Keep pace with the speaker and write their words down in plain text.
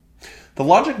The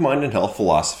logic, mind, and health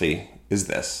philosophy is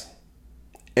this.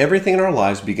 Everything in our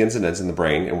lives begins and ends in the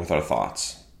brain and with our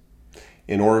thoughts.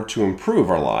 In order to improve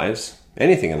our lives,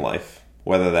 anything in life,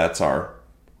 whether that's our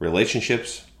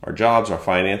relationships, our jobs, our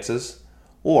finances,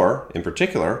 or, in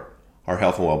particular, our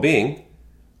health and well-being,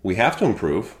 we have to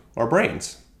improve our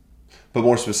brains. But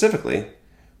more specifically,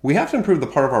 we have to improve the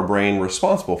part of our brain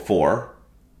responsible for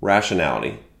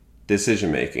rationality,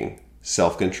 decision-making,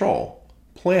 self-control,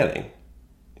 planning.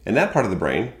 And that part of the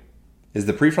brain is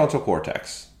the prefrontal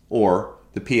cortex, or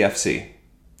the PFC.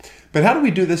 But how do we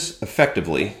do this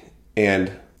effectively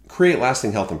and create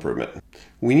lasting health improvement?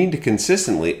 We need to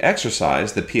consistently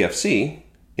exercise the PFC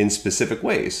in specific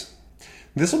ways.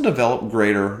 This will develop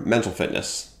greater mental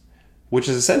fitness, which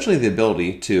is essentially the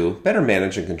ability to better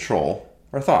manage and control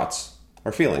our thoughts,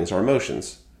 our feelings, our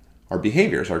emotions, our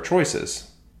behaviors, our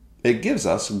choices. It gives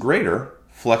us greater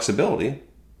flexibility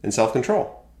and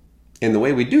self-control. And the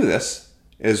way we do this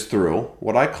is through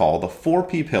what I call the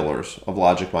 4P pillars of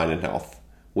logic, mind, and health,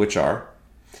 which are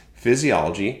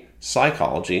physiology,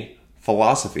 psychology,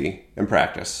 philosophy, and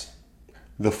practice.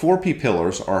 The 4P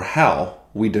pillars are how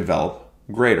we develop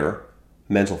greater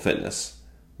mental fitness,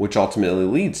 which ultimately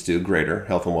leads to greater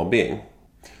health and well-being.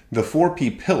 The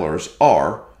 4P pillars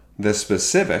are the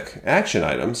specific action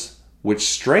items which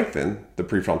strengthen the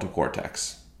prefrontal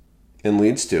cortex and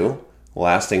leads to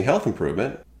lasting health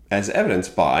improvement as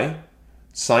evidenced by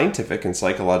scientific and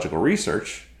psychological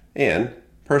research and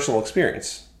personal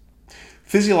experience.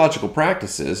 Physiological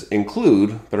practices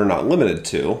include, but are not limited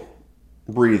to,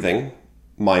 breathing,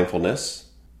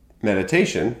 mindfulness,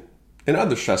 meditation, and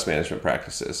other stress management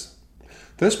practices.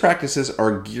 Those practices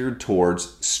are geared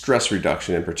towards stress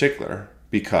reduction in particular,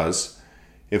 because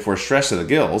if we're stressed to the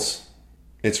gills,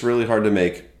 it's really hard to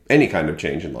make any kind of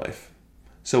change in life.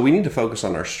 So we need to focus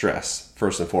on our stress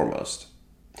first and foremost.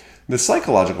 The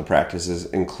psychological practices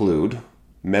include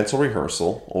mental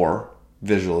rehearsal or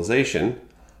visualization,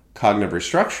 cognitive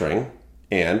restructuring,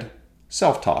 and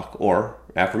self-talk or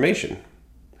affirmation.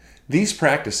 These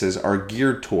practices are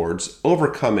geared towards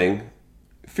overcoming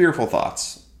fearful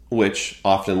thoughts, which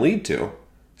often lead to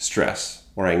stress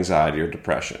or anxiety or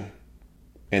depression.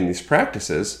 And these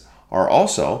practices are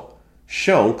also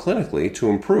shown clinically to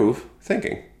improve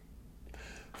thinking.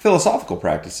 Philosophical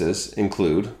practices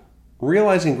include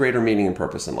realizing greater meaning and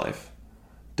purpose in life,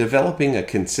 developing a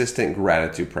consistent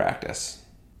gratitude practice,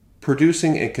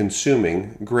 producing and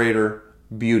consuming greater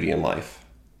beauty in life.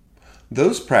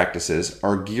 Those practices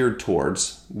are geared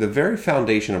towards the very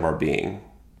foundation of our being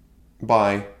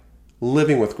by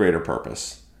living with greater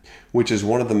purpose, which is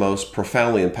one of the most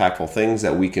profoundly impactful things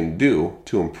that we can do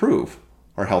to improve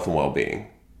our health and well-being.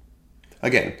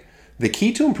 Again, the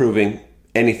key to improving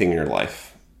anything in your life,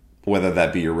 whether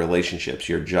that be your relationships,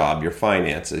 your job, your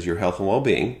finances, your health and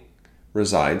well-being,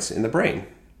 resides in the brain.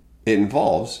 It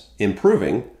involves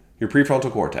improving your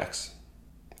prefrontal cortex.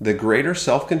 The greater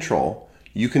self-control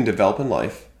you can develop in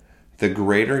life, the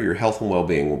greater your health and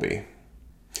well-being will be.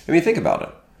 I mean, think about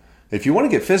it. If you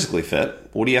want to get physically fit,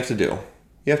 what do you have to do?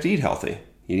 You have to eat healthy.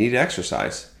 You need to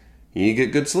exercise. You need to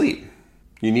get good sleep.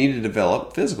 You need to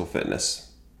develop physical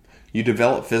fitness. You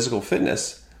develop physical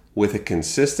fitness with a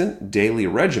consistent daily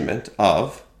regimen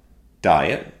of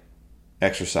diet,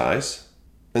 exercise,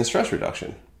 and stress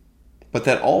reduction. But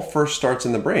that all first starts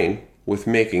in the brain with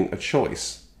making a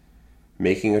choice.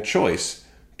 Making a choice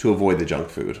to avoid the junk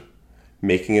food.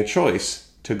 Making a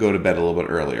choice to go to bed a little bit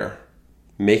earlier.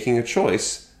 Making a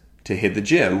choice to hit the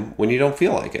gym when you don't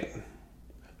feel like it.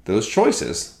 Those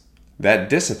choices, that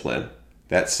discipline,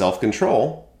 that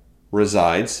self-control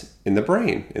resides in the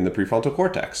brain, in the prefrontal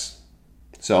cortex.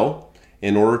 So,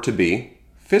 in order to be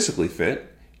physically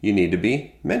fit, you need to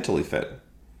be mentally fit.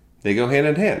 They go hand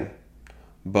in hand.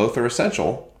 Both are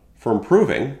essential for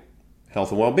improving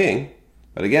health and well-being,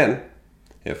 but again,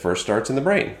 it first starts in the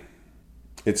brain.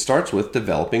 It starts with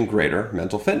developing greater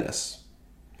mental fitness.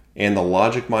 And the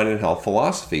logic, mind, and health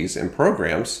philosophies and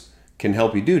programs can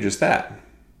help you do just that.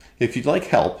 If you'd like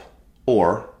help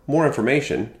or more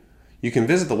information, you can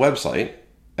visit the website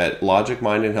at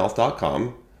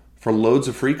logicmindandhealth.com for loads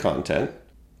of free content,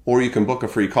 or you can book a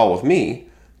free call with me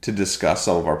to discuss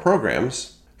some of our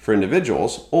programs for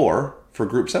individuals or for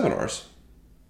group seminars.